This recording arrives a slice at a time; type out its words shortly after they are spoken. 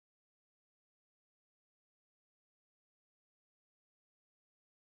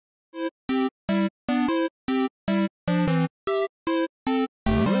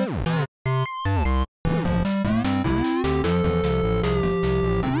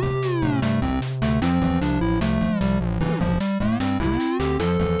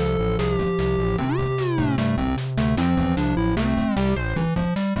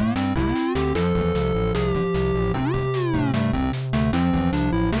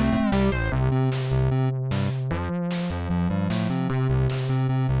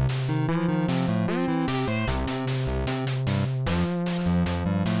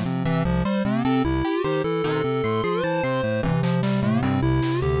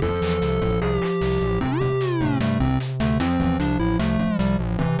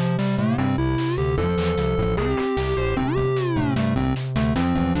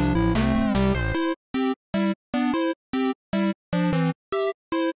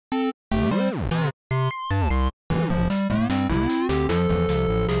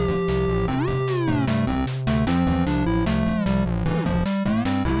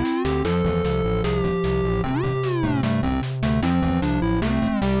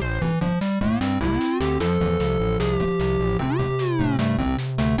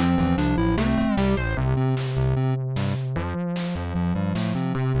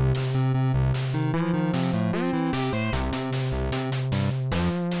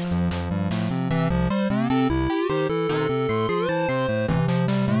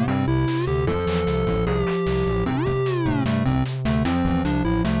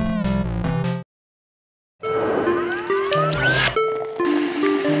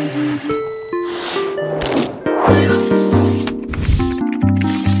Excellent.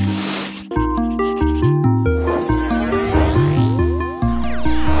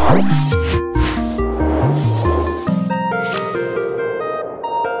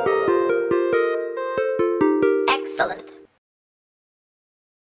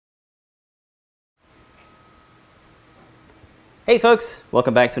 Hey folks,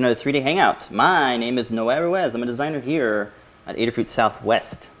 welcome back to another 3D Hangout. My name is Noah Ruiz. I'm a designer here at Adafruit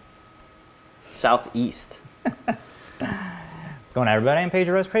Southwest. Southeast. What's going on, everybody? I'm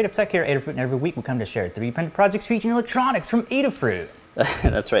Pedro Rose, Creative Tech here at Adafruit, and every week we come to share 3D printed projects featuring electronics from Adafruit.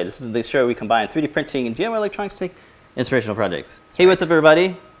 That's right. This is the show where we combine 3D printing and DIY electronics to make inspirational projects. Hey, what's up,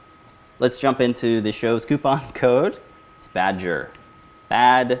 everybody? Let's jump into the show's coupon code. It's Badger.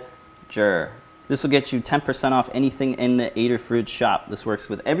 Badger. This will get you 10% off anything in the Adafruit shop. This works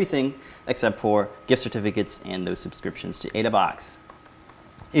with everything except for gift certificates and those subscriptions to AdaBox.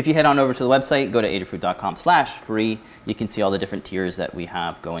 If you head on over to the website, go to adafruit.com/free. You can see all the different tiers that we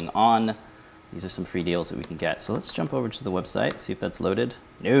have going on. These are some free deals that we can get. So let's jump over to the website, see if that's loaded.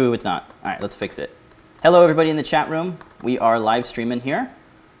 No, it's not. All right, let's fix it. Hello, everybody in the chat room. We are live streaming here.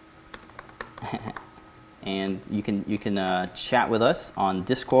 And you can chat with us on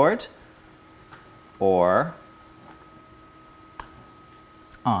Discord or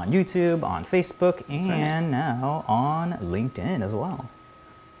On YouTube, on Facebook, and now on LinkedIn as well.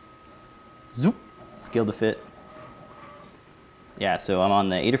 Zoop. Scale to fit. Yeah, so I'm on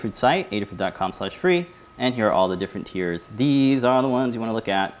the Adafruit site, adafruit.com/free, and here are all the different tiers. These are the ones you want to look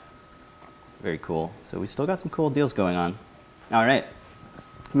at. Very cool. So we still got some cool deals going on. All right.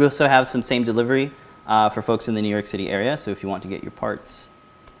 We also have some same delivery for folks in the New York City area. So if you want to get your parts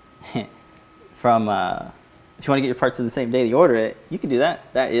from, if you want to get your parts in the same day that you order it, you can do that.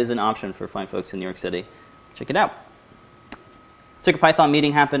 That is an option for fine folks in New York City. Check it out. CircuitPython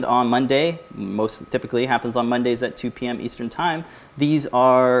meeting happened on Monday. Most typically happens on Mondays at 2 p.m. Eastern Time. These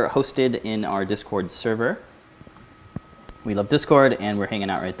are hosted in our Discord server. We love Discord, and we're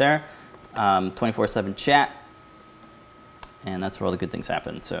hanging out right there. 24/7 chat, and that's where all the good things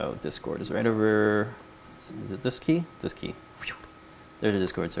happen. So Discord is right over, is it this key? This key. There's a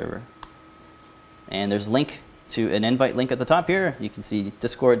Discord server. And there's a link to an invite link at the top here. You can see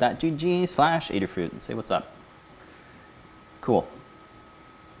discord.gg/Adafruit and say what's up. Cool.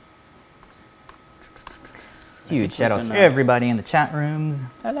 Huge shout outs to everybody in the chat rooms.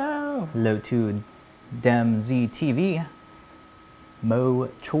 Hello. Hello to DemZTV, Mo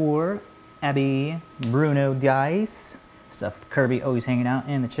Chor, Abby, Bruno Dice, Stuff with Kirby always hanging out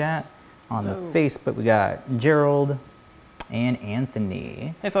in the chat. On the Facebook, we got Gerald and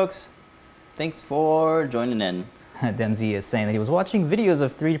Anthony. Hey folks, thanks for joining in. DemZ is saying that he was watching videos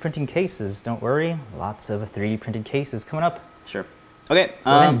of 3D printing cases. Don't worry, lots of 3D printed cases coming up. Sure. Okay.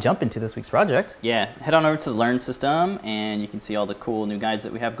 Go ahead and jump into this week's project. Yeah, head on over to the Learn system, and you can see all the cool new guides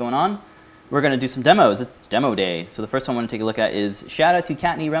that we have going on. We're going to do some demos. It's demo day. So the first one I want to take a look at is shout out to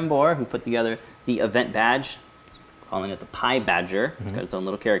Kattni Rembor, who put together the event badge, calling it the Pi Badger. It's got its own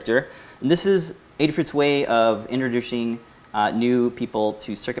little character. And this is Adafruit's way of introducing new people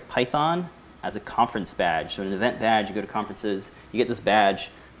to CircuitPython as a conference badge. So an event badge, you go to conferences, you get this badge.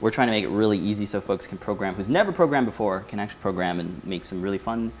 We're trying to make it really easy so folks can program, who's never programmed before, can actually program and make some really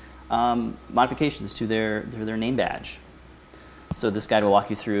fun modifications to their name badge. So this guide will walk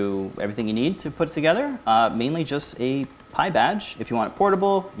you through everything you need to put it together, mainly just a Pi badge. If you want it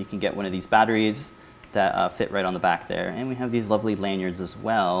portable, you can get one of these batteries that fit right on the back there. And we have these lovely lanyards as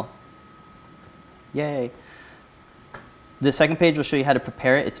well. Yay. The second page will show you how to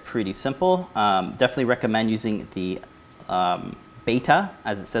prepare it. It's pretty simple. Definitely recommend using the beta,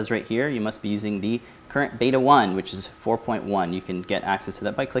 as it says right here. You must be using the current beta 1, which is 4.1. You can get access to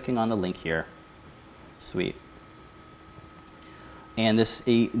that by clicking on the link here. Sweet. And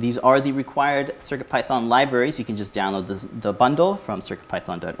these are the required CircuitPython libraries. You can just download the bundle from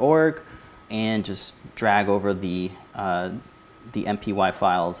circuitpython.org and just drag over the MPY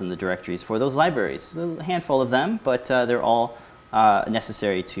files and the directories for those libraries. There's a handful of them, but they're all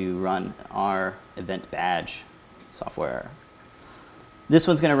necessary to run our event badge software. This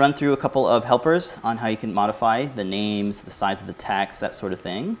one's going to run through a couple of helpers on how you can modify the names, the size of the text, that sort of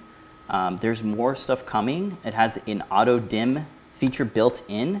thing. There's more stuff coming. It has an auto dim feature built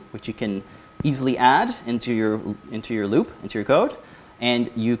in, which you can easily add into your loop, into your code. And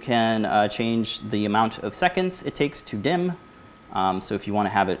you can change the amount of seconds it takes to dim. So if you want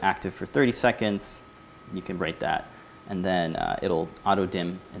to have it active for 30 seconds, you can write that. And then it'll auto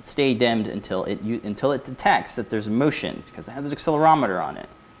dim and stay dimmed until it detects that there's motion, because it has an accelerometer on it.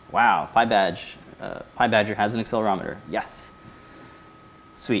 Wow, Pi Badger has an accelerometer. Yes.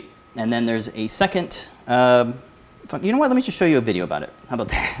 Sweet. And then there's a second You know what? Let me just show you a video about it. How about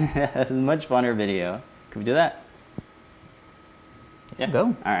that? A much funner video. Can we do that? Yeah. Go.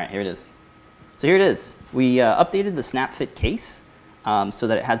 All right, here it is. So here it is. We updated the SnapFit case so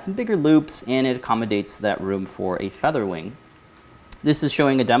that it has some bigger loops and it accommodates that room for a feather wing. This is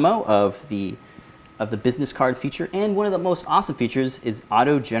showing a demo of the business card feature, and one of the most awesome features is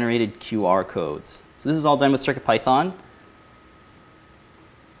auto-generated QR codes. So this is all done with CircuitPython.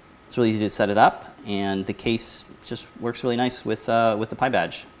 It's really easy to set it up, and the case just works really nice with the Pi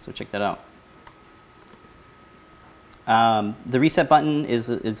badge. So check that out. The reset button is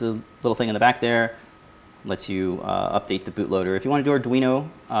a little thing in the back there. Lets you update the bootloader. If you want to do Arduino,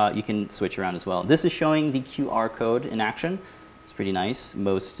 you can switch around as well. This is showing the QR code in action. It's pretty nice.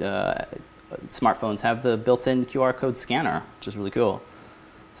 Most smartphones have the built-in QR code scanner, which is really cool.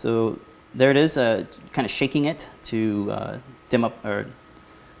 So there it is, kind of shaking it to dim up or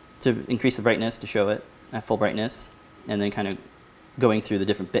to increase the brightness to show it at full brightness, and then kind of going through the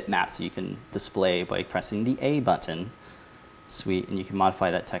different bitmaps so you can display by pressing the A button. Sweet, and you can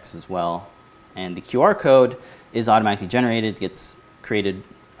modify that text as well. And the QR code is automatically generated, gets created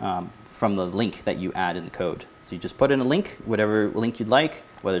from the link that you add in the code. So you just put in a link, whatever link you'd like,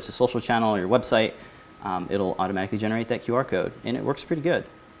 whether it's a social channel or your website, it'll automatically generate that QR code, and it works pretty good.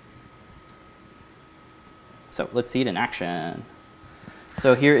 So let's see it in action.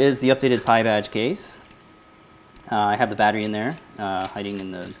 So here is the updated Pi badge case. I have the battery in there, hiding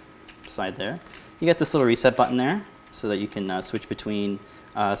in the side there. You got this little reset button there, so that you can switch between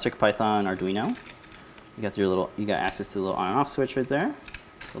CircuitPython, Arduino. You got access to the little on and off switch right there.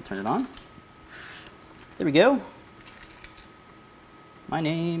 So I'll turn it on. There we go. My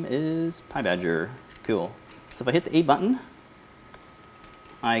name is Pi Badger. Cool. So if I hit the A button,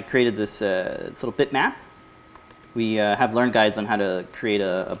 I created this little bitmap. We have learned guides on how to create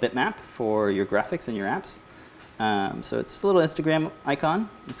a bitmap for your graphics and your apps. So it's a little Instagram icon.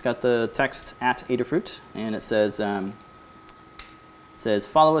 It's got the text @Adafruit, and it says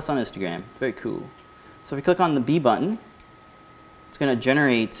follow us on Instagram. Very cool. So if we click on the B button, it's going to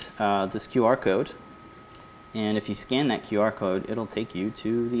generate this QR code. And if you scan that QR code, it'll take you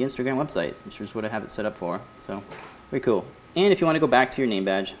to the Instagram website, which is what I have it set up for. So very cool. And if you want to go back to your name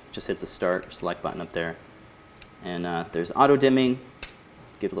badge, just hit the start or select button up there. And there's auto dimming.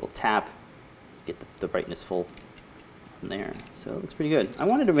 Give a little tap, get the brightness full from there. So it looks pretty good. I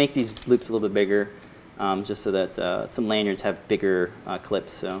wanted to make these loops a little bit bigger, just so that some lanyards have bigger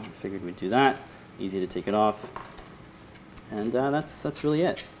clips. So I figured we'd do that. Easy to take it off. And that's really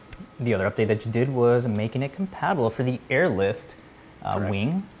it. The other update that you did was making it compatible for the Airlift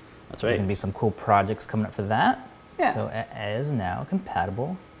wing. That's right. There's going to be some cool projects coming up for that. Yeah. So it is now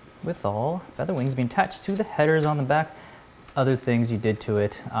compatible with all feather wings being attached to the headers on the back. Other things you did to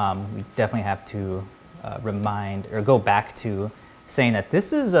it, we definitely have to remind or go back to saying that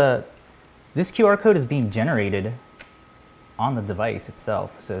this QR code is being generated on the device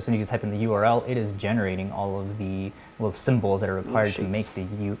itself. So as soon as you type in the URL, it is generating all of the little symbols that are required to make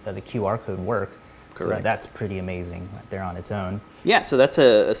the QR code work. Correct. So that's pretty amazing right there on its own. Yeah, so that's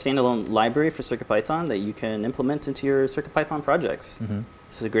a standalone library for CircuitPython that you can implement into your CircuitPython projects. Mm-hmm.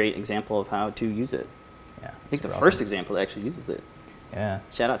 This is a great example of how to use it. Yeah, I think the first example that actually uses it. Yeah.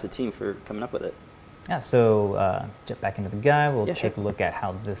 Shout out to the team for coming up with it. Yeah, so jump back into the guide. We'll take a look at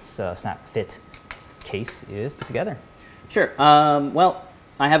how this SnapFit case is put together. Sure. Well,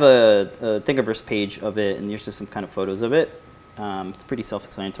 I have a Thingiverse page of it, and there's just some kind of photos of it. It's pretty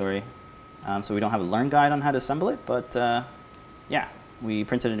self-explanatory. So we don't have a learn guide on how to assemble it, but yeah, we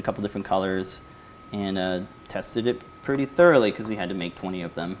printed it in a couple different colors and tested it pretty thoroughly because we had to make 20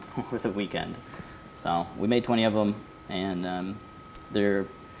 of them over the weekend. So we made 20 of them, and you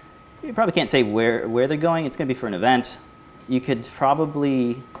probably can't say where they're going. It's going to be for an event. You could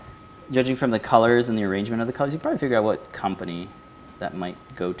probably, judging from the colors and the arrangement of the colors, you probably figure out what company that might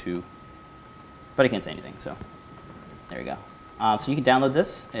go to. But I can't say anything, so there you go. So you can download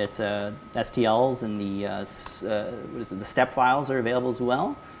this. It's STLs and the step files are available as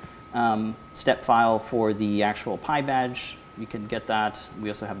well. Step file for the actual Pi badge, you can get that. We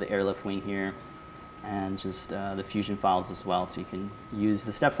also have the Airlift wing here, and just the Fusion files as well. So you can use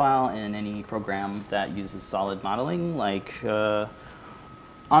the step file in any program that uses solid modeling, like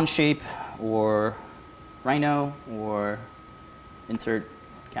Onshape or Rhino, or insert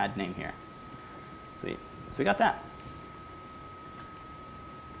CAD name here. Sweet. So we got that.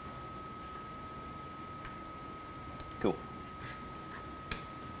 Cool.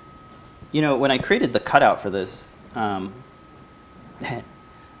 You know, when I created the cutout for this, when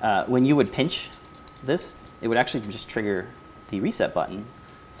you would pinch this, it would actually just trigger the reset button.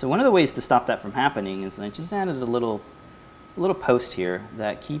 So one of the ways to stop that from happening is I just added a little post here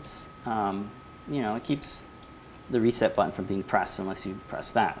that keeps, it keeps the reset button from being pressed unless you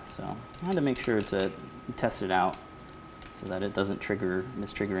press that. So I had to make sure to test it out so that it doesn't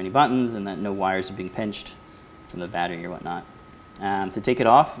mistrigger any buttons and that no wires are being pinched from the battery or whatnot. To take it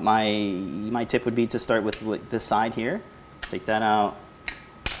off, my tip would be to start with this side here. Take that out,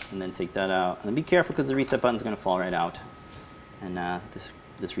 and then take that out. And then be careful because the reset button is going to fall right out. And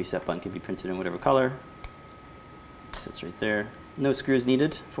this reset button can be printed in whatever color. It sits right there. No screws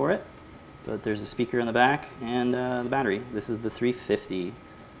needed for it, but there's a speaker in the back and the battery. This is the 350,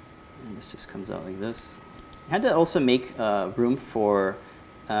 and this just comes out like this. I had to also make room for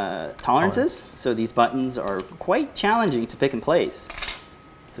tolerances, so these buttons are quite challenging to pick and place.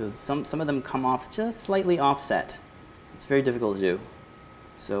 So some of them come off just slightly offset. It's very difficult to do.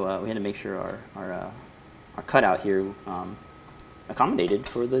 So we had to make sure our cutout here accommodated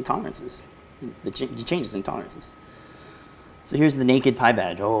for the tolerances, the changes in tolerances. So here's the naked Pi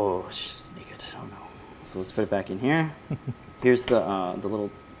badge. Oh, it's naked. Oh no. So let's put it back in here. Here's the little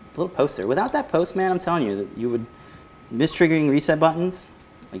post there. Without that post, man, I'm telling you that you would mistriggering reset buttons.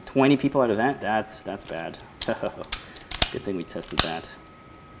 Like 20 people at an event. That's bad. Good thing we tested that.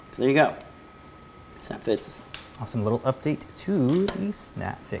 So there you go. Snap fits. Awesome little update to the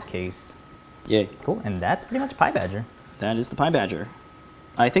Snap Fit case. Yay. Cool. And that's pretty much Pi Badger. That is the Pi Badger.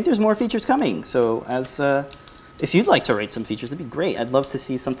 I think there's more features coming. So if you'd like to rate some features, that'd be great. I'd love to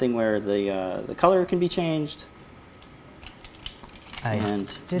see something where the color can be changed. I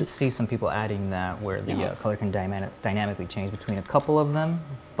did see some people adding that where the color can dynamically change between a couple of them.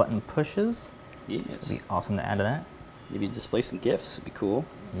 Button pushes. Yes. It'd be awesome to add to that. Maybe display some GIFs would be cool.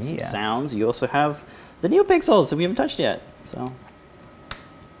 Yeah. Some sounds. You also have the NeoPixels that we haven't touched yet. So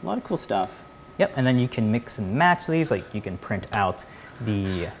a lot of cool stuff. Yep, and then you can mix and match these. Like you can print out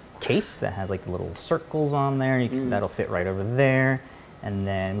the case that has like the little circles on there. That'll fit right over there. And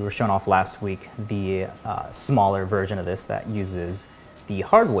then we were showing off last week the smaller version of this that uses the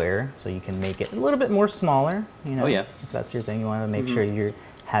hardware, so you can make it a little bit more smaller. You know, if that's your thing, you want to make sure you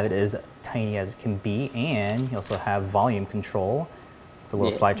have it as tiny as it can be, and you also have volume control. The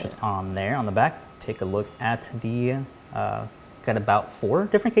little slide switch on there on the back. Take a look at the got about 4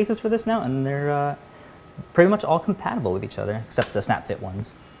 different cases for this now, and they're pretty much all compatible with each other, except the SnapFit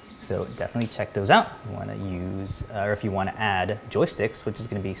ones. So definitely check those out. If you want to use, or if you want to add joysticks, which is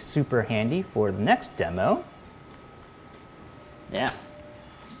going to be super handy for the next demo. Yeah.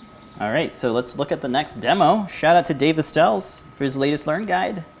 All right, so let's look at the next demo. Shout out to Dave Estells for his latest Learn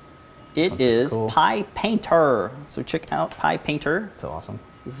Guide. It is cool. Pi Painter. So check out Pi Painter. It's awesome.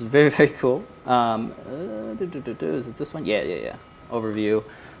 This is very, very cool. Is it this one? Yeah. Overview.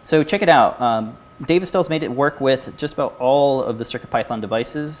 So check it out. Dave Estells made it work with just about all of the CircuitPython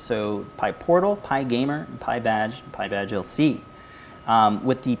devices. So Pi Portal, Pi Gamer, Pi Badge, Pi Badge LC.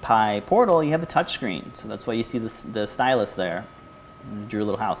 With the Pi Portal, you have a touch screen. So that's why you see the stylus there. I drew a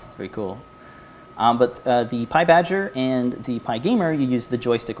little house. It's very cool. But the Pi Badger and the Pi Gamer, you use the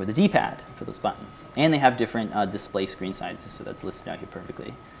joystick or the D-pad for those buttons. And they have different display screen sizes, so that's listed out here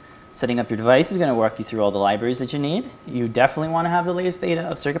perfectly. Setting up your device is going to walk you through all the libraries that you need. You definitely want to have the latest beta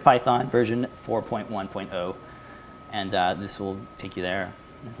of CircuitPython version 4.1.0, and this will take you there.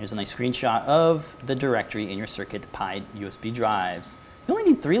 Here's a nice screenshot of the directory in your Circuit Pi USB drive. You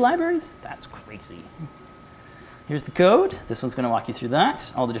only need 3 libraries? That's crazy. Here's the code. This one's going to walk you through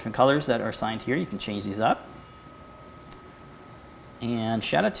that. All the different colors that are assigned here, you can change these up. And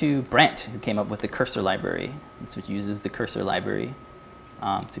shout out to Brent, who came up with the cursor library. This which uses the cursor library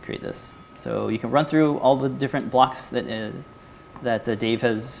to create this. So you can run through all the different blocks that Dave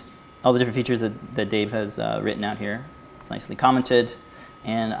has, all the different features that Dave has written out here. It's nicely commented.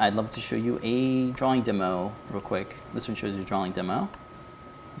 And I'd love to show you a drawing demo real quick. This one shows you a drawing demo.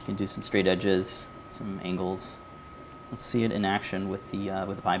 You can do some straight edges, some angles. Let's see it in action with the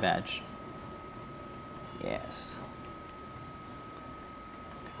Pi Badge. Yes.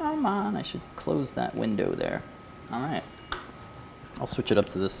 Come on, I should close that window there. All right. I'll switch it up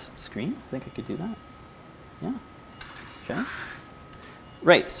to this screen. I think I could do that. Yeah. Okay.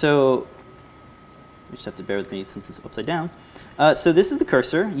 Right, so you just have to bear with me since it's upside down. So this is the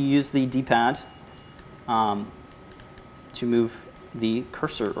cursor. You use the D-pad to move the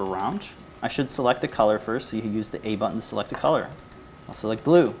cursor around. I should select a color first, so you use the A button to select a color. I'll select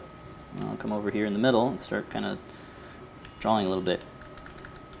blue. I'll come over here in the middle and start kind of drawing a little bit.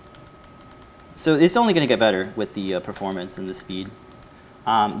 So it's only going to get better with the performance and the speed.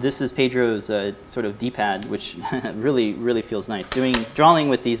 This is Pedro's sort of D-pad, which really, really feels nice. Drawing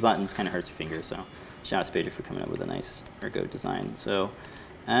with these buttons kind of hurts your fingers, so shout out to Pedro for coming up with a nice ergo design. So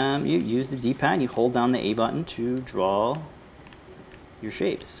You use the D-pad, you hold down the A button to draw your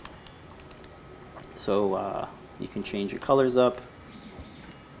shapes. So you can change your colors up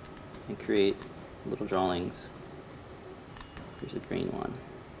and create little drawings. Here's a green one.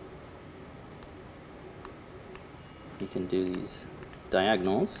 You can do these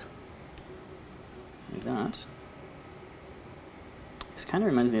diagonals like that. This kind of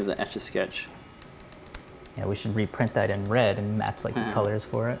reminds me of the Etch-a-Sketch. Yeah, we should reprint that in red and match like the colors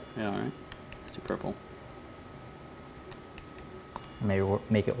for it. Yeah, all right. Let's do purple. Maybe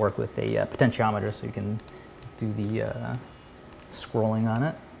make it work with a potentiometer so you can do the scrolling on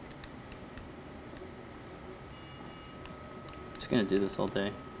it. Just gonna do this all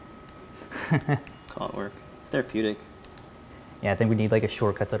day. Call it work. It's therapeutic. Yeah, I think we need like a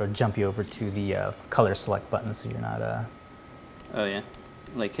shortcut that'll jump you over to the color select button so you're not Oh yeah,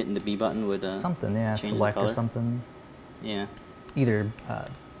 like hitting the B button would something, yeah, change the select or color? something. Yeah. Either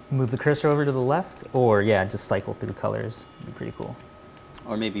move the cursor over to the left or yeah, just cycle through colors. It'd be pretty cool.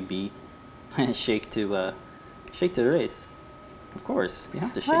 Or maybe B. shake to erase. Of course, you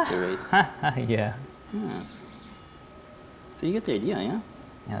have to shake to erase. Yeah. Yes. So you get the idea, yeah?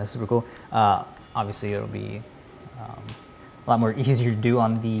 Yeah, that's super cool. Obviously, it'll be a lot more easier to do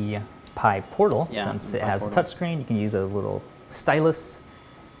on the Pi Portal since it has a touchscreen. You can use a little stylus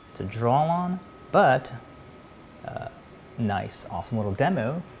to draw on, but nice, awesome little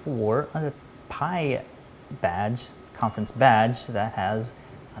demo for a Pi badge, conference badge that has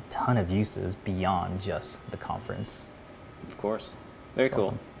a ton of uses beyond just the conference. Of course. Very That's cool.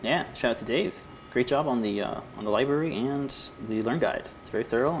 awesome. Yeah, shout out to Dave. Great job on the library and the Learn Guide. It's very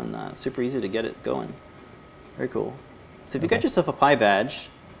thorough and super easy to get it going. Very cool. So if you got yourself a Pi badge,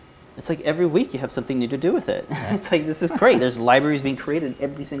 it's like every week you have something new to do with it. Yeah. It's like, this is great. There's libraries being created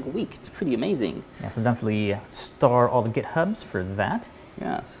every single week. It's pretty amazing. Yeah, so definitely star all the GitHubs for that.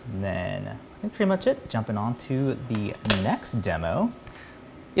 Yes. And then I think pretty much it. Jumping on to the next demo.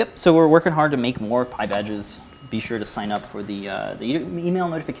 Yep, so we're working hard to make more Pi badges. Be sure to sign up for the email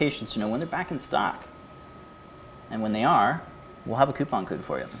notifications to know when they're back in stock. And when they are, we'll have a coupon code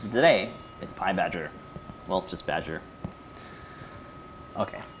for you. But for today, it's Pi Badger. Well, just Badger.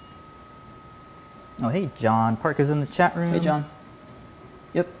 Okay. Oh, hey, John Park is in the chat room. Hey, John.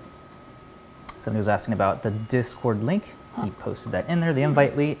 Yep. Somebody was asking about the Discord link. He posted that in there, the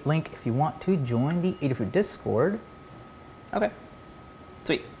invite link if you want to join the Adafruit Discord. Okay.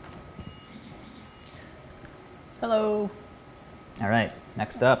 Sweet. Hello. All right,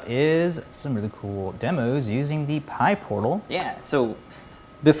 next up is some really cool demos using the Pi Portal. Yeah, so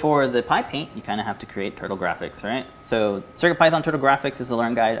before the PyPaint, you kind of have to create turtle graphics, right? So CircuitPython Turtle Graphics is a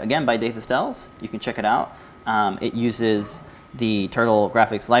Learn Guide, again, by Dave Estells. You can check it out. It uses the Turtle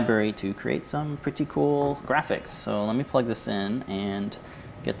Graphics library to create some pretty cool graphics. So let me plug this in and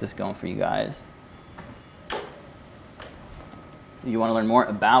get this going for you guys. If you want to learn more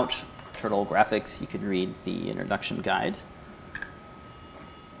about Turtle Graphics, you could read the introduction guide.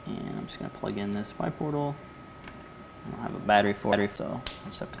 And I'm just going to plug in this PyPortal. I don't have a battery for it, so I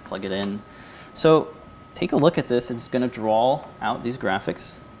just have to plug it in. So take a look at this. It's going to draw out these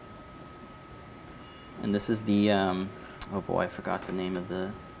graphics. And this is the oh boy, I forgot the name of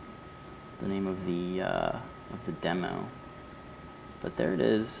the demo. But there it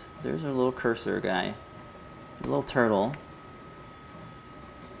is. There's our little cursor guy, a little turtle,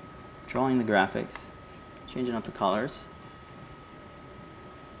 drawing the graphics, changing up the colors.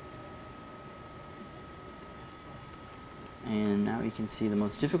 And now you can see the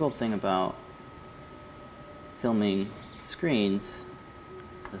most difficult thing about filming screens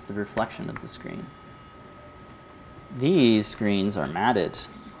is the reflection of the screen. These screens are matted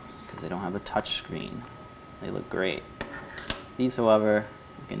because they don't have a touch screen. They look great. These, however,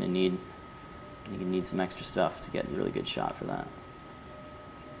 you're going to need some extra stuff to get a really good shot for that.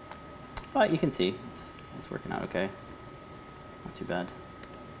 But you can see it's working out okay. Not too bad.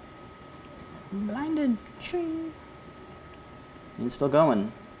 I'm blinded. Shing. And it's still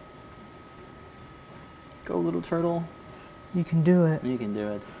going. Go, little turtle. You can do it. You can do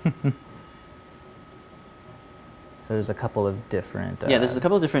it. So there's a couple of different... yeah, there's a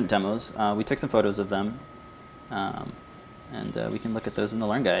couple of different demos. We took some photos of them. And we can look at those in the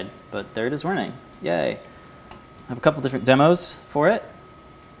Learn Guide. But there it is running. Yay. I have a couple different demos for it.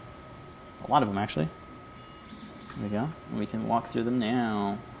 A lot of them, actually. There we go. And we can walk through them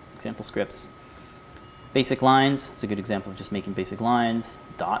now. Example scripts. Basic lines. It's a good example of just making basic lines.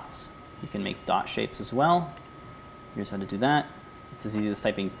 Dots. You can make dot shapes as well. Here's how to do that. It's as easy as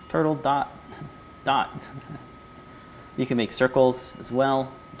typing turtle dot dot. You can make circles as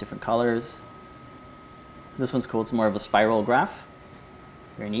well, different colors. This one's cool. It's more of a spiral graph.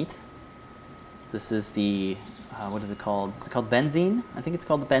 Very neat. This is the, what is it called? Is it called benzene? I think it's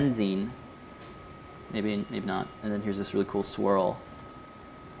called the benzene. Maybe not. And then here's this really cool swirl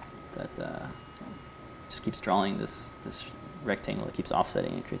that just keeps drawing this rectangle. It keeps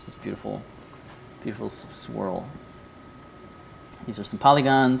offsetting. It creates this beautiful, beautiful swirl. These are some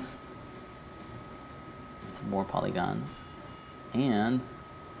polygons. Some more polygons. And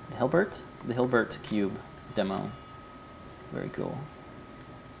the Hilbert cube demo. Very cool.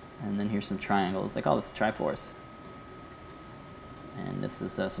 And then here's some triangles. I call this Triforce. And this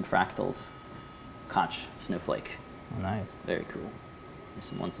is some fractals. Koch snowflake. Oh, nice. Very cool. There's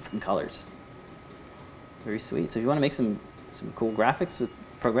some ones with some colors. Very sweet. So if you want to make some cool graphics with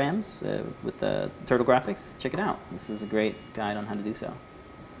programs, with the Turtle Graphics, check it out. This is a great guide on how to do so.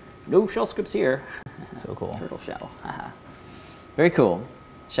 No shell scripts here. So cool. Turtle shell. Very cool.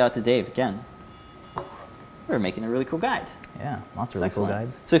 Shout out to Dave again. We're making a really cool guide. Yeah, lots of really cool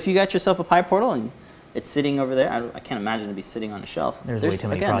guides. So if you got yourself a PyPortal and it's sitting over there, I can't imagine it'd be sitting on a shelf. There's way too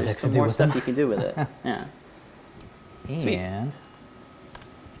many projects to do more with stuff them. you can do with it. Yeah. Sweet. And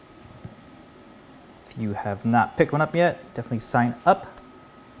if you have not picked one up yet, definitely sign up.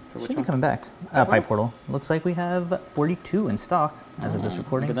 For which Should be one? coming back. PyPortal. Looks like we have 42 in stock as of this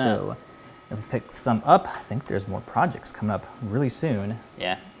recording. look at that. So if we pick some up, I think there's more projects coming up really soon.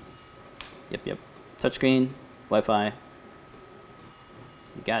 Yeah. Yep. Touchscreen, Wi-Fi.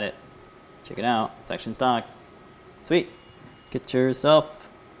 You got it. Check it out. It's actually in stock. Sweet. Get yourself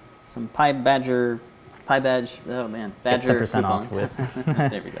some PyBadge. Oh man, Badger. Get 10% off coupon. with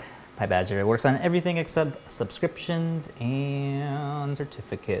There we go. PyBadger. It works on everything except subscriptions and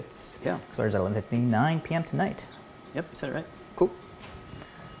certificates. Yeah. Starts at 11:59 p.m. tonight. Yep, you said it right. Cool.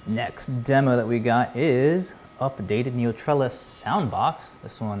 Next demo that we got is updated Neotrellis Soundbox.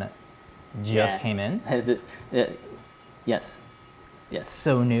 This one just came in. Yes. It's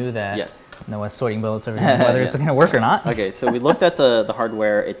so new that Yes. no one's sorting bullets over here, whether it's Yes. going to work or not. Okay, so we looked at the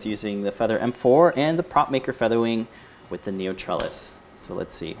hardware. It's using the Feather M4 and the PropMaker Featherwing with the Neotrellis. So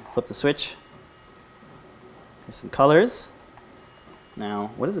let's see. Flip the switch. Here's some colors.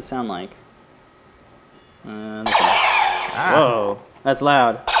 Now, what does it sound like? Whoa, that's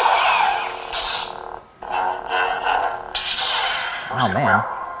loud. Oh man.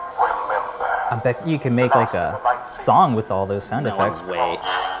 I bet you can make like a song with all those sound No effects. way.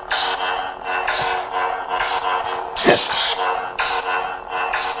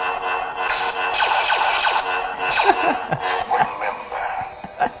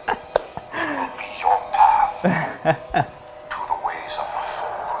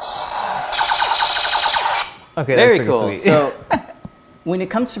 Okay, Very that's cool. pretty sweet. So when it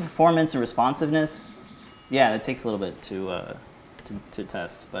comes to performance and responsiveness, yeah, it takes a little bit to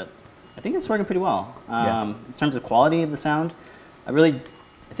test, but I think it's working pretty well. In terms of quality of the sound, I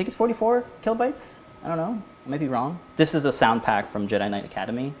think it's 44 kilobytes. I don't know. I might be wrong. This is a sound pack from Jedi Knight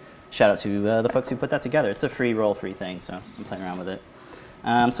Academy. Shout out to the folks who put that together. It's a free roll-free thing, so I'm playing around with it.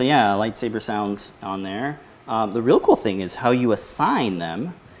 So yeah, lightsaber sounds on there. The real cool thing is how you assign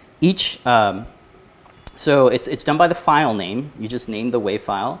them. Each, so it's done by the file name. You just name the WAV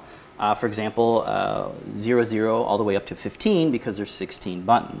file. For example, 00 all the way up to 15 because there's 16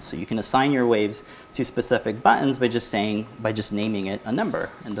 buttons. So you can assign your waves to specific buttons by just naming it a number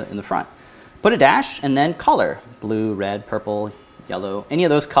in the front. Put a dash and then color: blue, red, purple, yellow. Any of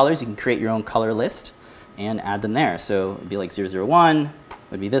those colors, you can create your own color list and add them there. So it'd be like 001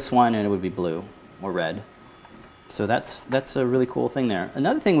 would be this one, and it would be blue or red. So that's a really cool thing there.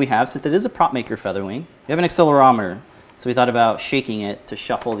 Another thing we have, since it is a PropMaker Featherwing, we have an accelerometer. So we thought about shaking it to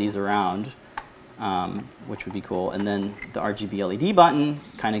shuffle these around, which would be cool. And then the RGB LED button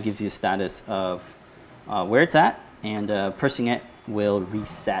kind of gives you a status of where it's at, and pressing it will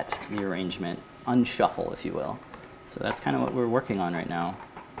reset the arrangement, unshuffle, if you will. So that's kind of what we're working on right now.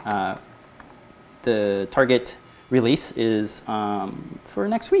 The target release is for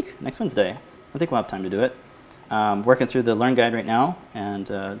next week, next Wednesday. I think we'll have time to do it. Working through the Learn Guide right now and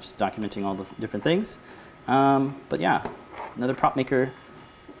just documenting all the different things. But yeah, another PropMaker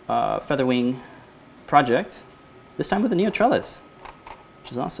Featherwing project, this time with the Neotrellis,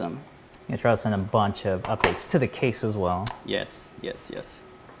 which is awesome. Neotrellis and a bunch of updates to the case as well. Yes.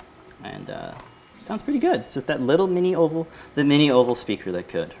 And it sounds pretty good. It's just that little mini oval, the mini oval speaker that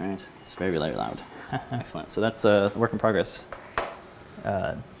could, right? It's very, very loud. Excellent. So that's a work in progress.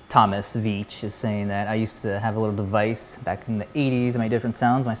 Thomas Veach is saying that I used to have a little device back in the 80s, made different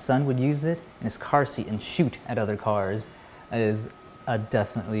sounds. My son would use it in his car seat and shoot at other cars. That is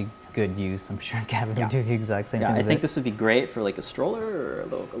definitely good use. I'm sure Gavin Yeah. would do the exact same Yeah, thing I with think it. this would be great for like a stroller or a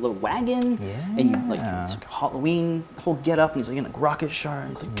little wagon. Yeah. And you like it's like Halloween, the whole get up, and he's like in like rocket shark.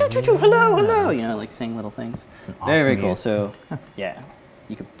 He's like, choo, hello, hello, you know, like saying little things. It's an Very, very awesome cool. use. So, yeah,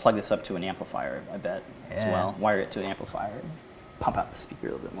 you could plug this up to an amplifier, I bet, as Yeah. well. Wire it to an amplifier, and pump out the speaker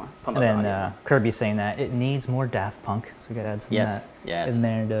a little bit more. Pump And up the then audio. Kirby's saying that it needs more Daft Punk, so we gotta add some Yes, of that yes. in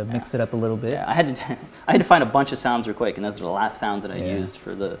there to mix it up a little bit. Yeah, I had to find a bunch of sounds real quick, and those are the last sounds that I Yeah. used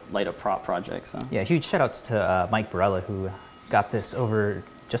for the Light Up Prop project. So Yeah, huge shout outs to Mike Barella, who got this over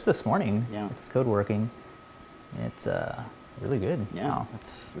just this morning. Yeah. It's code working. It's really good. yeah, Wow.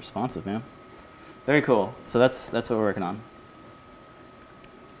 it's responsive, man. Very cool. So that's what we're working on.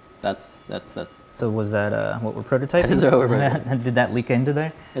 That's that. So was that what we're prototyping? That is what we're prototyping. Did that leak into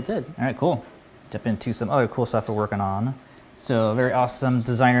there? It did. All right, cool. Jump into some other cool stuff we're working on. So very awesome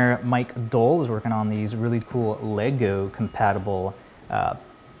designer Mike Dole is working on these really cool Lego compatible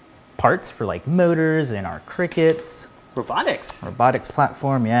parts for like motors and our Crickets. Robotics. Robotics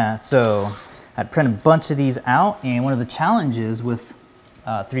platform, yeah. So I'd print a bunch of these out, and one of the challenges with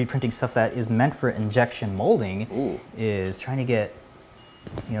 3D printing stuff that is meant for injection molding Ooh. is trying to get,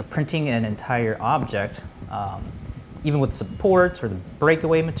 printing an entire object, even with supports or the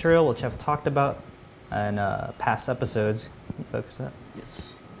breakaway material, which I've talked about in past episodes. Can you focus that?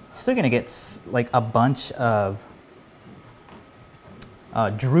 Yes. You're still gonna get like a bunch of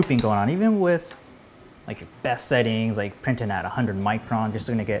drooping going on, even with like your best settings, like printing at 100 micron, you're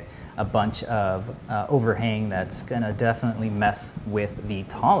still gonna get a bunch of overhang that's gonna definitely mess with the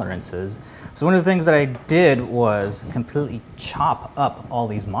tolerances. So one of the things that I did was completely chop up all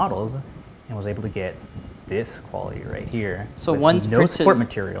these models and was able to get this quality right here. So with one's no printed, support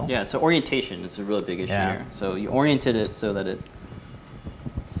material. Yeah. So orientation is a really big issue Yeah. here. So you oriented it so that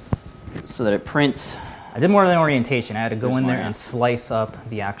it prints. I did more than orientation. I had to go There's in more, there yeah. and slice up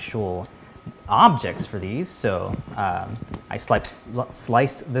the actual objects for these. So I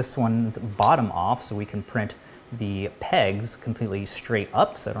sliced this one's bottom off so we can print the pegs completely straight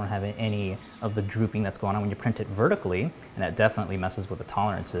up, so I don't have any of the drooping that's going on when you print it vertically, and that definitely messes with the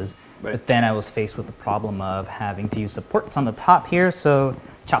tolerances. Right. But then I was faced with the problem of having to use supports on the top here, so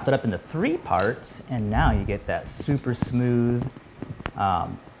chopped it up into 3 parts, and now you get that super smooth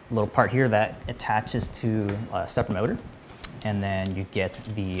little part here that attaches to a stepper motor, and then you get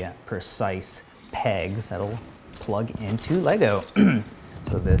the precise pegs that'll plug into Lego.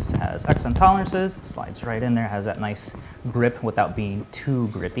 So this has excellent tolerances, slides right in there, has that nice grip without being too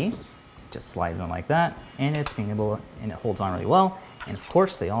grippy. Just slides in like that, and it's being able, and it holds on really well. And of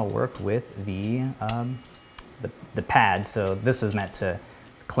course, they all work with the pad. So this is meant to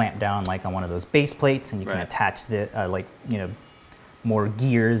clamp down like on one of those base plates, and you can Right. attach the more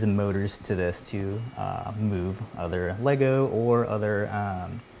gears and motors to this to move other Lego or other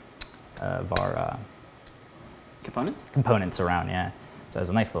of our Components? components around, yeah. So it has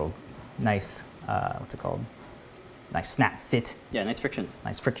a nice little, what's it called? Nice snap fit, Yeah, nice frictions.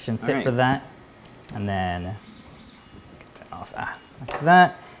 nice friction All fit right. for that. And then, get that off, like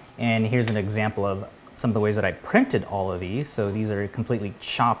that. And here's an example of some of the ways that I printed all of these. So these are completely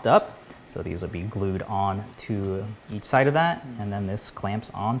chopped up. So these will be glued on to each side of that. And then this clamps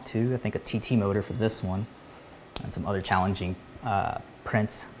onto, I think, a TT motor for this one. And some other challenging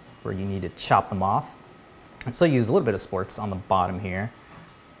prints where you need to chop them off. And so use a little bit of sports on the bottom here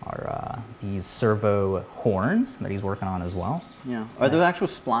are these servo horns that he's working on as well. Yeah. Are there actual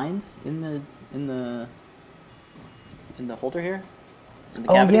splines in the holder here? In the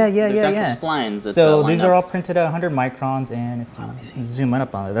Oh, cavity? yeah, There's actual yeah. splines that So line these are all up. printed at 100 microns, and if you zoom in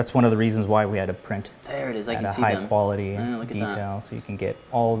up on it, that's one of the reasons why we had to print There it is. I at can a see high them. quality Oh, look at that. detail, so you can get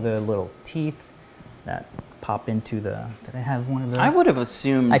all the little teeth that pop into the. Did I have one of the? I would have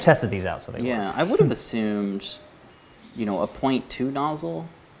assumed. I tested these out, so they Yeah, work. I would have assumed, a 0.2 nozzle.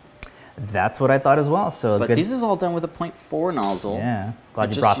 That's what I thought as well. So But good. this is all done with a 0.4 nozzle. Yeah, glad But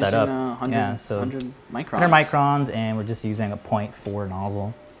you just brought that using up. 100, Yeah, so 100 microns. 100 microns, and we're just using a 0.4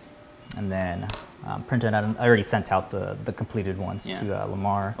 nozzle. And then printed out, I already sent out the completed ones Yeah. to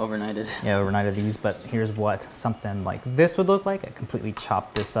Lamar. Overnighted. Yeah, overnighted these, but here's what something like this would look like. I completely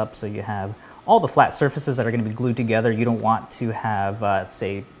chopped this up so you have all the flat surfaces that are going to be glued together. You don't want to have,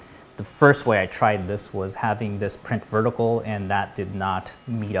 say, the first way I tried this was having this print vertical, and that did not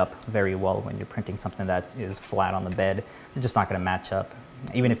meet up very well when you're printing something that is flat on the bed. They're just not going to match up.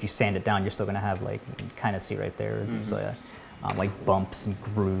 Even if you sand it down, you're still going to have, like, you can kind of see right there, these like bumps and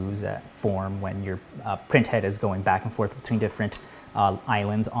grooves that form when your print head is going back and forth between different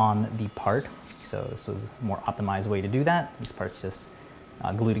islands on the part. So this was a more optimized way to do that. These parts just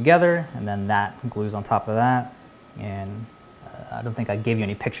glue together, and then that glues on top of that. And I don't think I gave you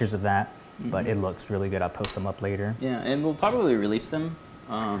any pictures of that, but it looks really good. I'll post them up later. Yeah, and we'll probably release them.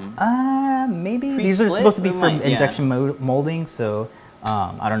 Maybe. These are Pre-split, supposed to be we for might, injection molding, so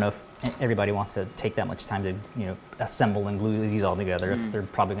I don't know if everybody wants to take that much time to, assemble and glue these all together. If they're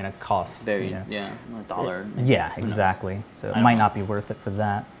probably going to cost, Very, $1. yeah, Who knows? exactly. So it don't might know. not be worth it for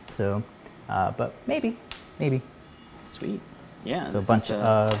that. So, but maybe. Sweet. Yeah. So a this bunch is,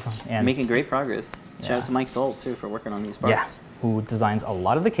 of and making great progress. Shout Yeah. out to Mike Dole too for working on these yeah, parts. who designs a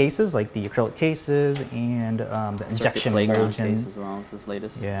lot of the cases, like the acrylic cases and the Circuit injection playground molding. case as well. This is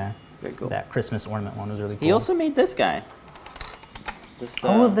latest. Yeah, Very cool. that Christmas ornament one was really cool. He also made this guy. This, the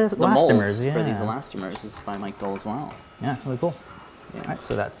mold elastomers, for these yeah. elastomers is by Mike Dole as well. Yeah, really cool. Yeah. All right,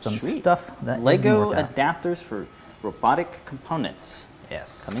 so that's some Sweet. stuff that is being Lego worked out. adapters for robotic components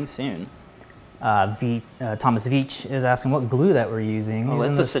Yes. coming soon. Thomas Veach is asking what glue that we're using. Oh, Using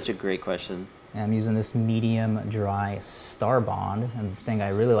that's this- such a great question. I'm using this medium dry Star Bond, and the thing I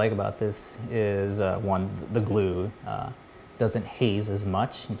really like about this is the glue doesn't haze as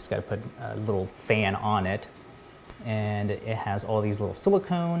much. You just got to put a little fan on it, and it has all these little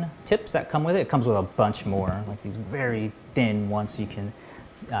silicone tips that come with it. It comes with a bunch more, like these very thin ones. You can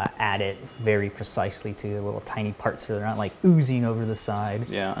add it very precisely to the little tiny parts so they're not like oozing over the side.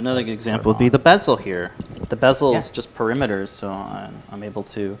 Yeah, another good example would be the bezel here. The bezel is Yeah. just perimeters, so I'm able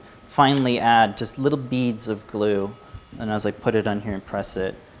to finally add just little beads of glue, and as I put it on here and press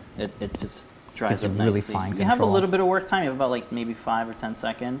it, it just dries Gives up you really nicely. fine You have a control. little bit of work time. You have about like maybe 5 or 10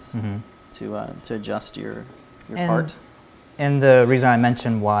 seconds Mm-hmm. to adjust your And- part. And the reason I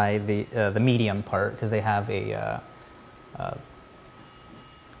mentioned why the medium part, because they have a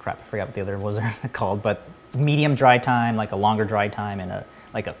crap, I forgot what the other was called, but medium dry time, like a longer dry time, and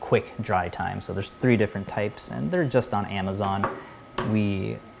like a quick dry time. So there's 3 different types, and they're just on Amazon.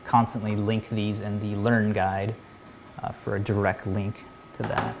 We constantly link these in the Learn Guide for a direct link to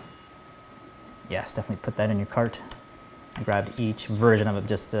that. Yes, definitely put that in your cart. I grabbed each version of it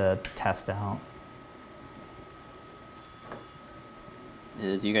just to test out.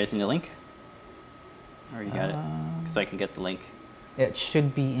 Do you guys need a link? Or you got it? Because I can get the link. It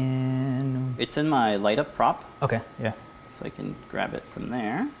should be in. It's in my light up prop, Okay, yeah. so I can grab it from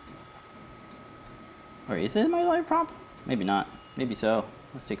there. Or is it in my light prop? Maybe not. Maybe so.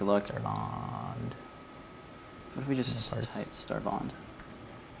 Let's take a look. Star Bond. What if we just parts. type Star Bond?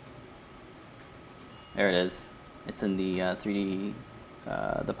 There it is. It's in the 3D,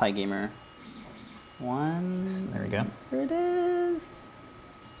 the Pygamer one. There we go. There it is.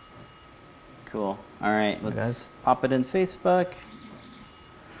 Cool. All right, There it let's is. pop it in Facebook.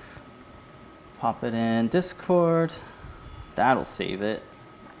 Pop it in Discord. That'll save it.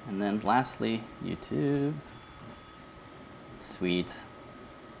 And then lastly, YouTube. Sweet.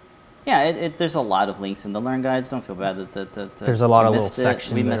 Yeah, there's a lot of links in the Learn Guides. Don't feel bad that There's a lot we of little missed it.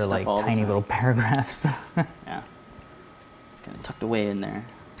 sections We that miss are stuff like all the tiny time. little paragraphs. Yeah. It's kind of tucked away in there.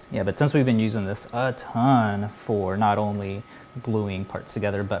 Yeah, but since we've been using this a ton for not only gluing parts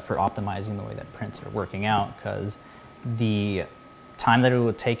together, but for optimizing the way that prints are working out, because the time that it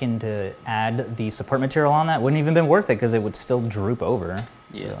would take in to add the support material on that wouldn't even been worth it because it would still droop over.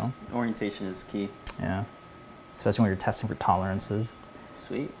 Yes. So, Orientation is key. yeah. Especially when you're testing for tolerances.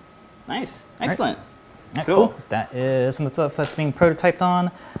 Sweet. Nice. Excellent. Alright, Cool. That is some of the stuff that's being prototyped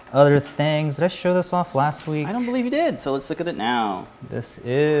on. Other things, did I show this off last week? I don't believe you did, so let's look at it now. This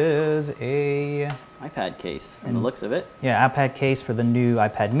is a iPad case, from the looks of it. iPad case for the new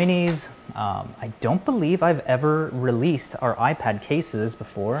iPad minis. I don't believe I've ever released our iPad cases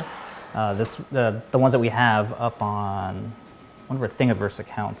before. The ones that we have up on one of our Thingiverse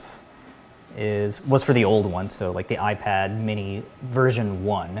accounts was for the old one, so like the iPad mini version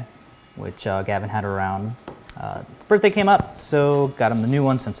 1, which Gavin had around. His birthday came up, so got him the new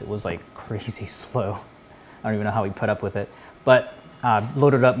one since it was like crazy slow. I don't even know how he put up with it. But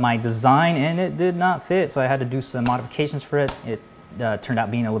loaded up my design and it did not fit, so I had to do some modifications for it. It turned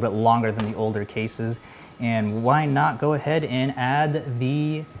out being a little bit longer than the older cases. And why not go ahead and add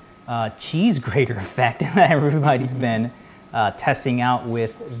the cheese grater effect that everybody's been testing out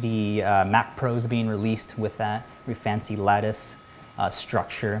with the Mac Pros being released with that fancy lattice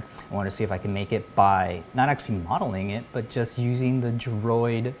structure. I want to see if I can make it by not actually modeling it, but just using the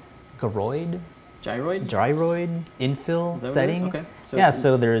gyroid Gyroid? infill Is that what it is? setting. Okay. So Yeah, it's-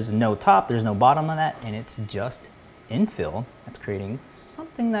 so there's no top, there's no bottom on that, and it's just infill. That's creating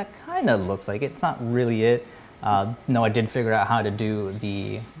something that kind of looks like it. It's not really it. No, I did figure out how to do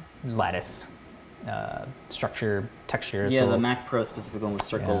the lattice structure, texture. Yeah, so the Mac Pro specific one with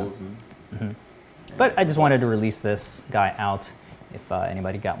circles. And But I just wanted to release this guy out if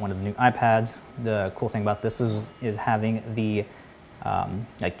anybody got one of the new iPads. The cool thing about this is having the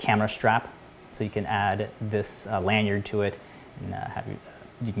like camera strap, so you can add this lanyard to it and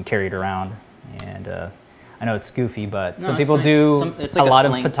you can carry it around. And I know it's goofy, but No, some it's people nice. do It's a like a lot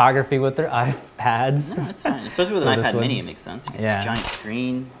of sling. photography with their iPads. No, it's fine. Especially with So an this iPad one- Mini, it makes sense. It's Yeah. a giant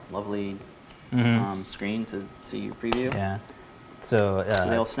screen, lovely screen to see your preview. Yeah. So, So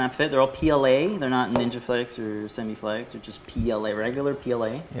they all snap fit. They're all PLA. They're not Ninja Flex or Semi Flex. They're just PLA, regular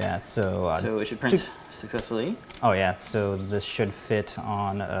PLA. yeah, so, So it should print successfully. oh yeah, so this should fit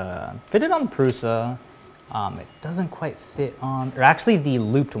on fitted on the Prusa. It doesn't quite fit on, or actually the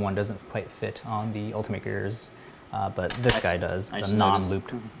looped one doesn't quite fit on the Ultimakers, but this guy does. I The just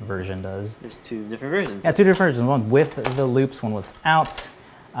non-looped version does. There's two different versions. Yeah, two different versions. One with the loops, one without.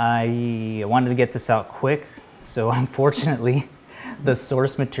 I wanted to get this out quick, so unfortunately, the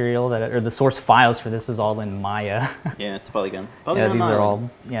source material or the source files for this is all in Maya. Yeah, it's Polygon. Yeah, Polygon these are model. all,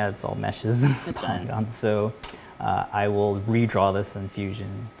 yeah, it's all meshes and It's fine. polygons. So I will redraw this in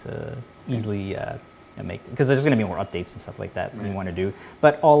Fusion to easily make, because there's going to be more updates and stuff like that you Right. want to do.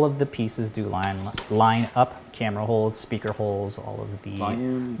 But all of the pieces do line up, camera holes, speaker holes, all of the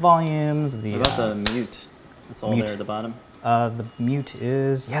volumes. The, What about the mute? It's all mute. there at the bottom. The mute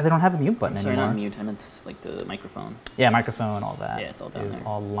is, yeah, they don't have a mute button Sorry, anymore. not mute. I meant like the microphone. Yeah, microphone, all that. Yeah, it's all down is there.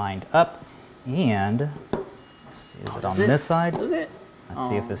 all lined up. And let's see, is it Does on this side? Does it? Let's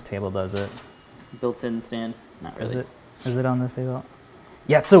see if Oh. this table does it. Built-in stand. Not Does really. it? Is it on this table?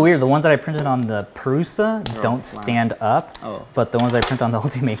 Yeah, it's so weird. The ones that I printed on the Prusa They're all don't flat. stand up, Oh. but the ones I print on the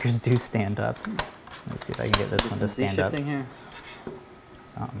Ultimakers do stand up. Let's see if I can get this Get one some to stand up. Z-shifting here.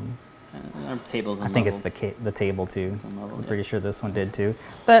 Something. Our tables. I think it's the table too. It's unleveled, I'm yeah. pretty sure this one did too.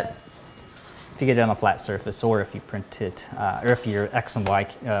 But if you get it on a flat surface, or if you print it, or if your X and Y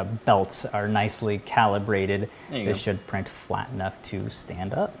belts are nicely calibrated, There you they go. should print flat enough to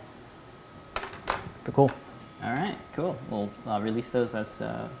stand up. It's pretty cool. All right, cool. We'll release those as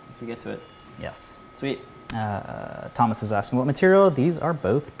we get to it. Yes. Sweet. Thomas is asking what material. These are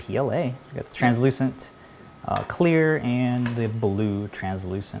both PLA. We got the translucent clear and the blue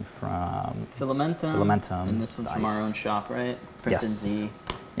translucent from Filamentum. Filamentum. And this one's from our Nice. own shop, right? Printed Yes. Z.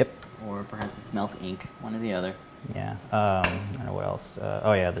 Yep. Or perhaps it's Melt Ink, one or the other. Yeah. I don't know what else.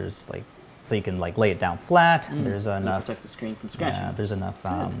 Oh yeah, there's like, so you can like lay it down flat. There's It'll enough. protect the screen from scratching. Yeah, there's enough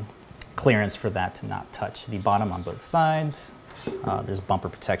clearance for that to not touch the bottom on both sides. There's bumper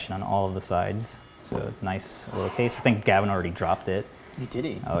protection on all of the sides. So nice little case. I think Gavin already dropped it. Did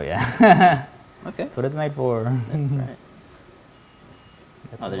he? Oh yeah. Okay. That's what it's made for. That's right.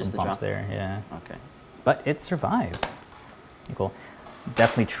 Got Oh, some there's little the bumps drop. there, yeah. Okay. But it survived. Cool.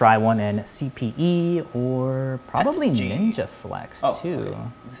 Definitely try one in CPE or probably G. Ninja Flex Oh, too. okay.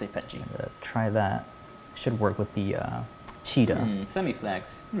 Let's say Pet G. Try that. Should work with the Cheetah.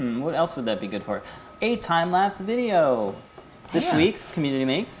 Semi-flex. What else would that be good for? A time-lapse video. This Yeah. week's Community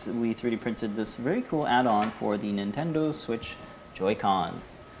Makes, we 3D printed this very cool add-on for the Nintendo Switch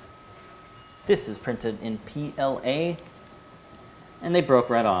Joy-Cons. This is printed in PLA, and they broke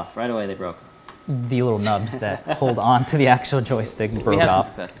right off. Right away they broke. The little nubs that hold on to the actual joystick We broke have some off.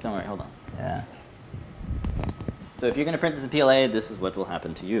 successes. Don't worry, hold on. Yeah. So if you're going to print this in PLA, this is what will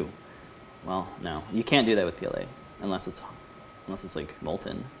happen to you. Well, no, you can't do that with PLA unless it's like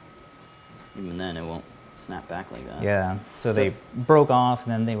molten. Even then, it won't snap back like that. Yeah. So they broke off,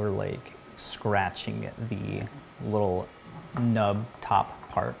 and then they were like scratching the little nub top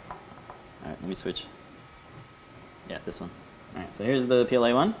part. All right, let me switch. Yeah, this one. All right, so here's the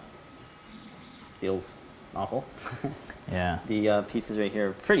PLA one. Feels awful. Yeah. The pieces right here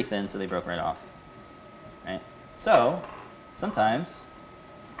are pretty thin, so they broke right off. Right. So sometimes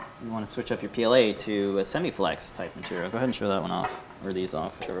you want to switch up your PLA to a semi-flex type material. Go ahead and show that one off, or these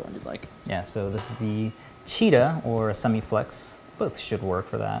off, whichever one you'd like. Yeah, so this is the Cheetah or a Semi-Flex. Both should work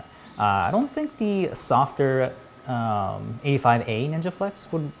for that. I don't think the softer 85A Ninja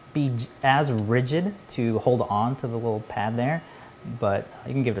Flex would be as rigid to hold on to the little pad there, but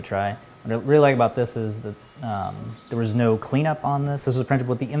you can give it a try. What I really like about this is that there was no cleanup on this. This was printed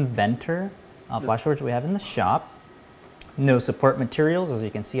with the Inventor flash storage we have in the shop. No support materials. As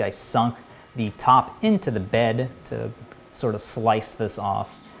you can see, I sunk the top into the bed to sort of slice this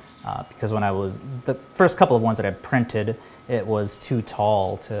off because when the first couple of ones that I printed, it was too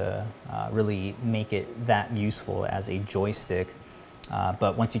tall to really make it that useful as a joystick.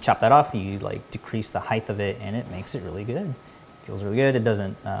 But once you chop that off, you like decrease the height of it, and it makes it really good. It feels really good. It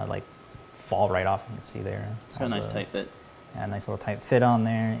doesn't like fall right off. You can see there. It's got a nice tight fit. Yeah, nice little tight fit on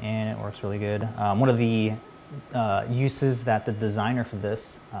there, and it works really good. One of the uses that the designer for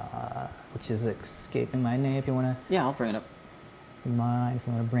this, which is escaping my name, if you want to, Yeah, I'll bring it up. if you want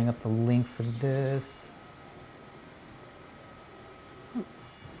to bring up the link for this.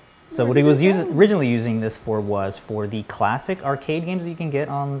 So what he was originally using this for was for the classic arcade games that you can get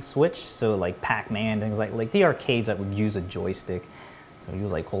on the Switch. So like Pac-Man, things like the arcades that would use a joystick. So he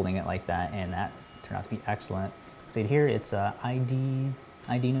was like holding it like that, and that turned out to be excellent. See here, it's ID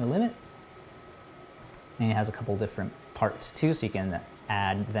No Limit, and it has a couple different parts too, so you can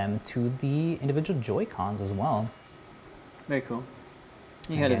add them to the individual Joy-Cons as well. Very cool.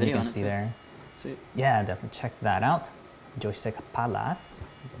 You had a video on it see too. there. Sweet. Yeah, definitely check that out. Joystick Palas,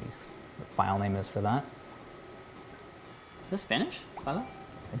 is what the file name is for that. Is this Spanish? Palas?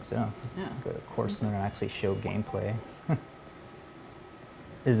 I think so. Yeah. Go to course note and actually show gameplay.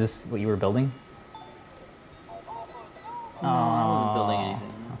 Is this what you were building? No, I wasn't building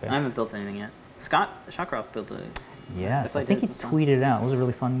anything. Okay. I haven't built anything yet. Scott Shawcroft built a. Yes, I played think he his as well. tweeted it out. It was a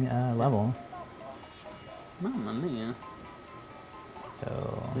really fun level. Mamma mia.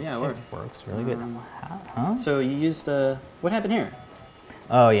 So yeah, it works. Works really good. Um, Huh? So you used what happened here?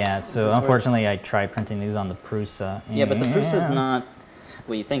 Oh yeah, so this unfortunately I tried printing these on the Prusa. Yeah, but the Prusa is and- not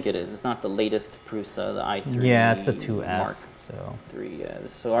what you think it is. It's not the latest Prusa, the i3. Yeah, it's the 2S. Mark So 3.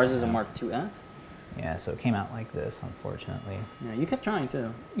 So ours is a Mark 2S. yeah, so it came out like this, unfortunately. Yeah, you kept trying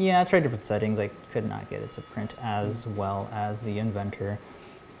too. Yeah, I tried different settings. I could not get it to print as well as the Inventor,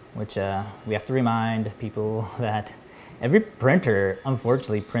 which we have to remind people that every printer,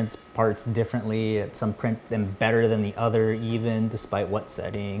 unfortunately, prints parts differently. Some print them better than the other, even despite what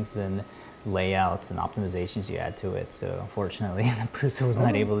settings and layouts and optimizations you add to it. So unfortunately, the Prusa was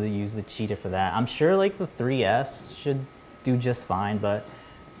not able to use the Cheetah for that. I'm sure like the 3S should do just fine, but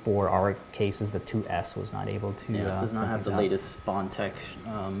for our cases, the 2S was not able to. Yeah, it does not print have these the out. latest Spontech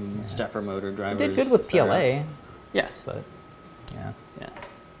stepper motor It drivers. did good with et cetera. PLA, Yes. but yeah. Yeah.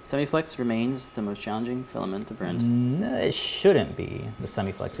 Semiflex remains the most challenging filament to print. No, it shouldn't be the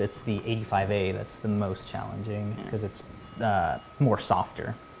Semiflex. It's the 85A that's the most challenging Yeah. because it's more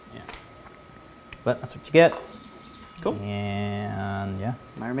softer. Yeah. But that's what you get. Cool. And yeah.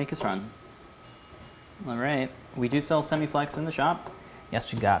 Meyer make us run. All right. We do sell Semiflex in the shop.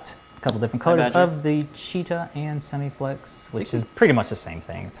 Yes, we got a couple different colors Badger. of the Cheetah and Semiflex, which is pretty much the same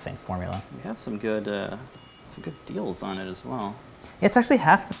thing. It's the same formula. We have some good deals on it as well. It's actually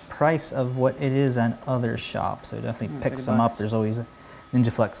half the price of what it is on other shops, so definitely pick 30 some up. bucks. There's always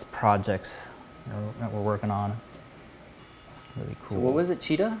NinjaFlex projects that we're working on. Really cool. So what was it?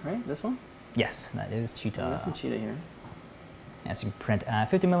 Cheetah, right? This one? Yes, that is Cheetah. That's some Cheetah here. Yes, you can print at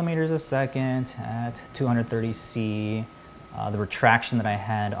 50 millimeters a second at 230C. The retraction that I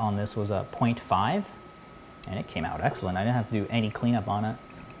had on this was a 0.5, and it came out excellent. I didn't have to do any cleanup on it.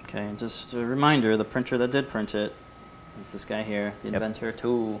 Okay, and just a reminder, the printer that did print it is this guy here, the Inventor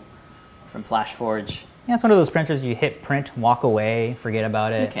 2 from FlashForge. Yeah, it's one of those printers you hit print, walk away, forget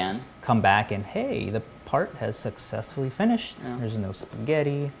about it. You can. Come back and hey, the part has successfully finished. Yeah. There's no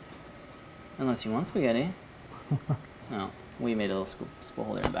spaghetti. Unless you want spaghetti. No, we made a little spool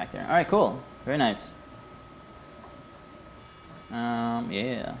holder in the back there. All right, cool. Very nice.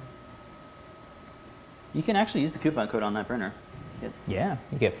 Yeah. You can actually use the coupon code on that printer. Yeah,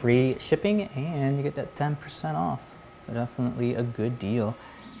 you get free shipping and you get that 10% off. So definitely a good deal.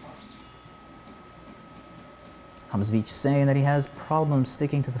 Hamsvich saying that he has problems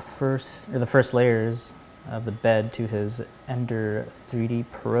sticking to the first layers of the bed to his Ender 3D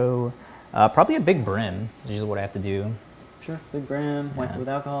Pro. Probably a big brim is usually what I have to do. Sure. Big brim, wipe Yeah. it with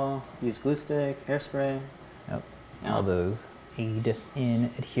alcohol, use glue stick, hairspray. Yep. Yeah. All those aid in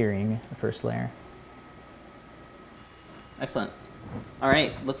adhering the first layer. Excellent. All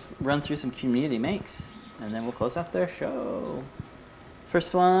right, let's run through some community makes, and then we'll close out their show.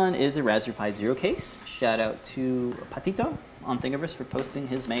 First one is a Raspberry Pi Zero case. Shout out to Patito on Thingiverse for posting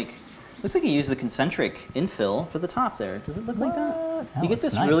his make. Looks like he used the concentric infill for the top there. Does it look like that? That You get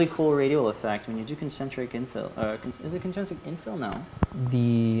looks this really nice. cool radial effect when you do concentric infill. Is it concentric infill? No.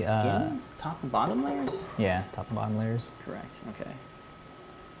 The Skin? Top and bottom layers? yeah, top and bottom layers. Correct.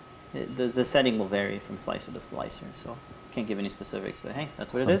 Okay. The setting will vary from slicer to slicer, so can't give any specifics, but hey,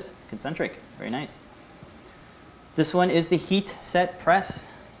 that's what it is. Concentric. Very nice. This one is the Heat Set Press.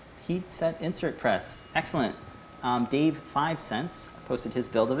 Heat Set Insert Press. Excellent. Dave 5 cents posted his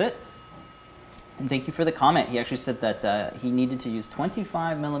build of it. And thank you for the comment. He actually said that he needed to use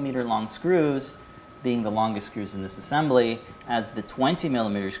 25 millimeter long screws, being the longest screws in this assembly, as the 20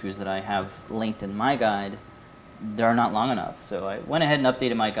 millimeter screws that I have linked in my guide, they're not long enough. So I went ahead and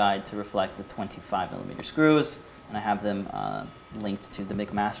updated my guide to reflect the 25 millimeter screws, and I have them linked to the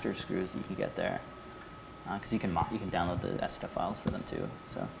McMaster screws you can get there. Because you can download the STF files for them too.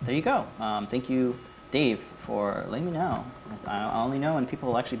 So there you go. Thank you, Dave, for letting me know. I only know when people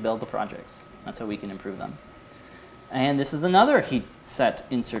will actually build the projects. That's how we can improve them. And this is another heat set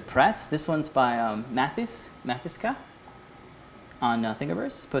insert press. This one's by Mathiska on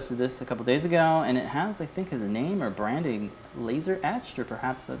Thingiverse. Posted this a couple days ago, and it has, I think, his name or branding laser etched, or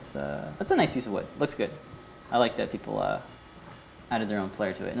perhaps that's a nice piece of wood. Looks good. I like that people added their own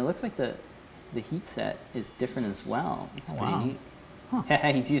flair to it, and it looks like the heat set is different as well. It's pretty neat. Huh.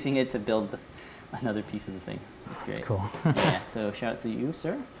 He's using it to build another piece of the thing. So that's great. That's cool. Yeah. So shout out to you,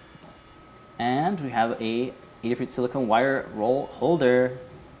 sir. And we have a Adafruit silicone wire roll holder.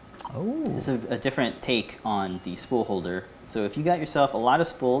 Oh. This is a different take on the spool holder. So if you got yourself a lot of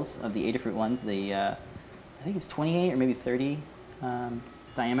spools of the Adafruit ones, I think it's 28 or maybe 30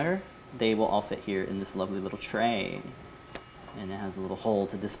 diameter, they will all fit here in this lovely little tray. And it has a little hole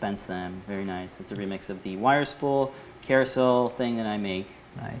to dispense them. Very nice. It's a remix of the wire spool carousel thing that I make.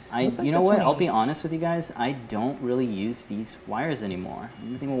 Nice. You know what? I'll be honest with you guys. I don't really use these wires anymore. And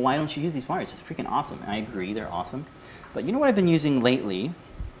you think, well, why don't you use these wires? It's freaking awesome. And I agree, they're awesome. But you know what I've been using lately?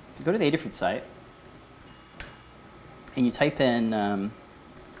 If you go to the Adafruit site and you type in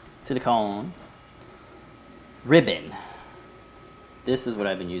silicone ribbon, this is what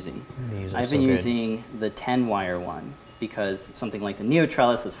I've been using. I've been using the 10-wire one because something like the Neo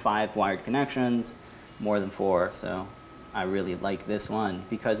Trellis has 5 wired connections, more than 4. So I really like this one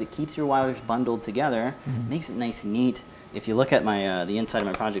because it keeps your wires bundled together, makes it nice and neat. If you look at my the inside of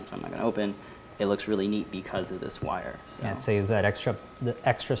my project, which I'm not going to open, it looks really neat because of this wire. So. Yeah, it saves that the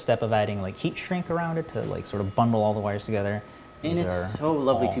extra step of adding like heat shrink around it to like sort of bundle all the wires together. And it's so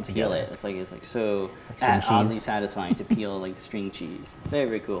lovely to peel it. It's like so oddly satisfying to peel like string cheese. Very,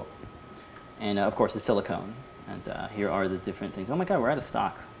 very cool. And of course, it's silicone. And here are the different things. Oh my God, we're out of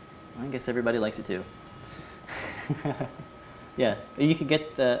stock. I guess everybody likes it too. Yeah, you could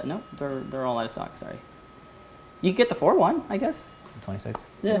get the, no, they're all out of stock, sorry. You could get the 4-1, I guess. 26?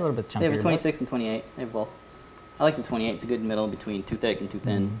 Yeah, a little bit chunkier. They have a 26 and 28, they have both. I like the 28, it's a good middle between too thick and too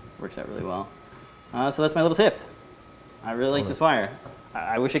thin. Works out really well. So that's my little tip. I really like this wire.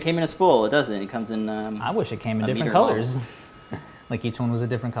 I wish it came in a spool, it doesn't, it comes in I wish it came in different colors. Like each one was a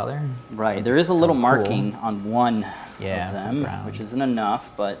different color. Right, there is a little marking on one of them, brown. which isn't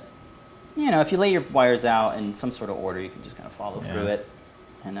enough, but you know, if you lay your wires out in some sort of order, you can just kind of follow through it,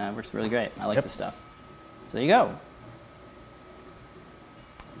 and it works really great. I like this stuff. So there you go.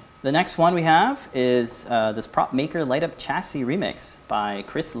 The next one we have is this Prop Maker Light Up Chassis Remix by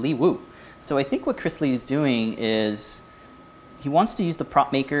Chris Lee Wu. So I think what Chris Lee is doing is he wants to use the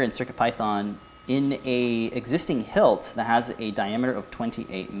Prop Maker and CircuitPython in a existing hilt that has a diameter of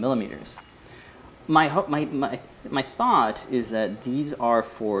 28 millimeters. My thought is that these are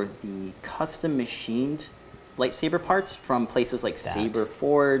for the custom machined lightsaber parts from places like Saber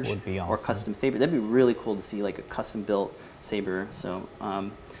Forge or Custom Faber. That'd be really cool to see like a custom built saber. So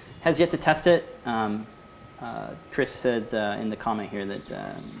has yet to test it. Chris said in the comment here that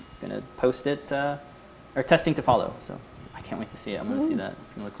he's going to post it or testing to follow. So I can't wait to see it. I'm going to see that.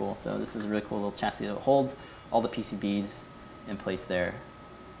 It's going to look cool. So this is a really cool little chassis that holds all the PCBs in place there.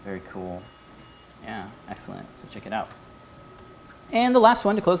 Very cool. Yeah, excellent. So check it out. And the last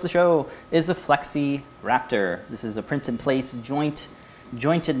one to close the show is the Flexi Raptor. This is a print-in-place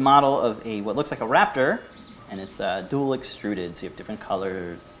jointed model of what looks like a Raptor, and it's dual extruded, so you have different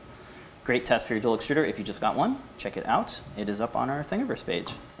colors. Great test for your dual extruder. If you just got one, check it out. It is up on our Thingiverse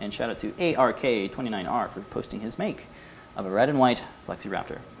page. And shout out to ARK29R for posting his make of a red and white Flexi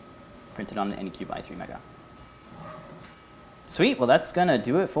Raptor, printed on an Anycube i3 Mega. Sweet, well that's gonna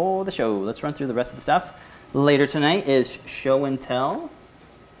do it for the show. Let's run through the rest of the stuff. Later tonight is Show and Tell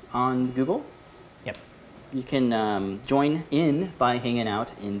on Google. Yep. You can join in by hanging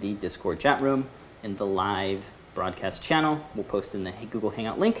out in the Discord chat room in the live broadcast channel. We'll post in the Google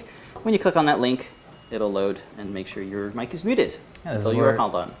Hangout link. When you click on that link, it'll load and make sure your mic is muted until you are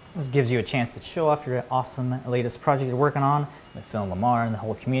called on. This gives you a chance to show off your awesome latest project you're working on with Phil and Lamar and the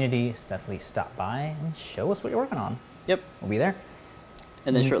whole community. So definitely stop by and show us what you're working on. Yep. We'll be there.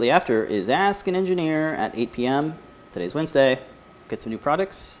 And then shortly after is Ask an Engineer at 8 p.m. Today's Wednesday. Get some new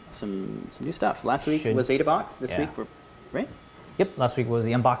products, some new stuff. Last week was AdaBox. This week we're, right? Yep, last week was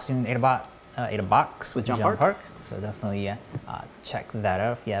the unboxing AdaBox with John Park. So definitely check that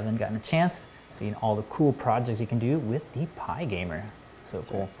out if you haven't gotten a chance. Seeing all the cool projects you can do with the Pi Gamer. So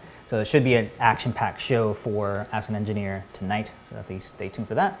cool. So there should be an action-packed show for Ask an Engineer tonight. So definitely stay tuned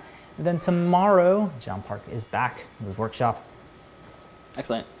for that. And then tomorrow, John Park is back with his workshop.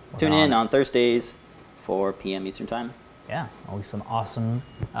 Excellent. Tune in on Thursdays, 4 p.m. Eastern Time. Yeah, always some awesome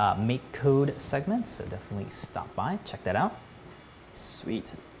Make Code segments, so definitely stop by, check that out.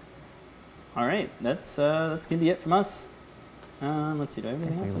 Sweet. All right, that's gonna be it from us. Let's see, do I have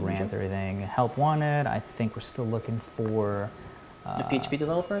anything else? We ran through everything. Help wanted. I think we're still looking for A PHP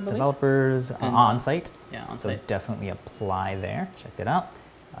developer, I believe? developers on site. Yeah, on So site. definitely apply there. Check it out.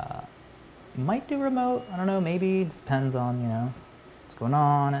 Might do remote. I don't know. Maybe it just depends on what's going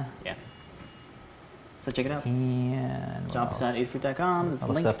on. Yeah. So check it out. And what else? Jobs.acert.com is the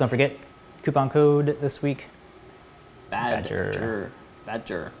Other link. stuff. Don't forget coupon code this week. Badger.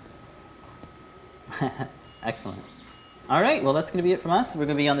 Excellent. All right, well, that's going to be it from us. We're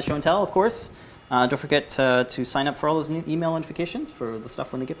going to be on the show and tell, of course. Don't forget to sign up for all those new email notifications for the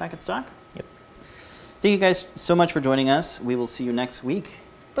stuff when they get back in stock. Yep. Thank you guys so much for joining us. We will see you next week.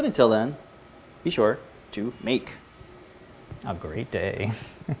 But until then, be sure to make A great day.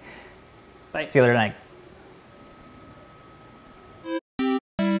 Bye. See you later tonight.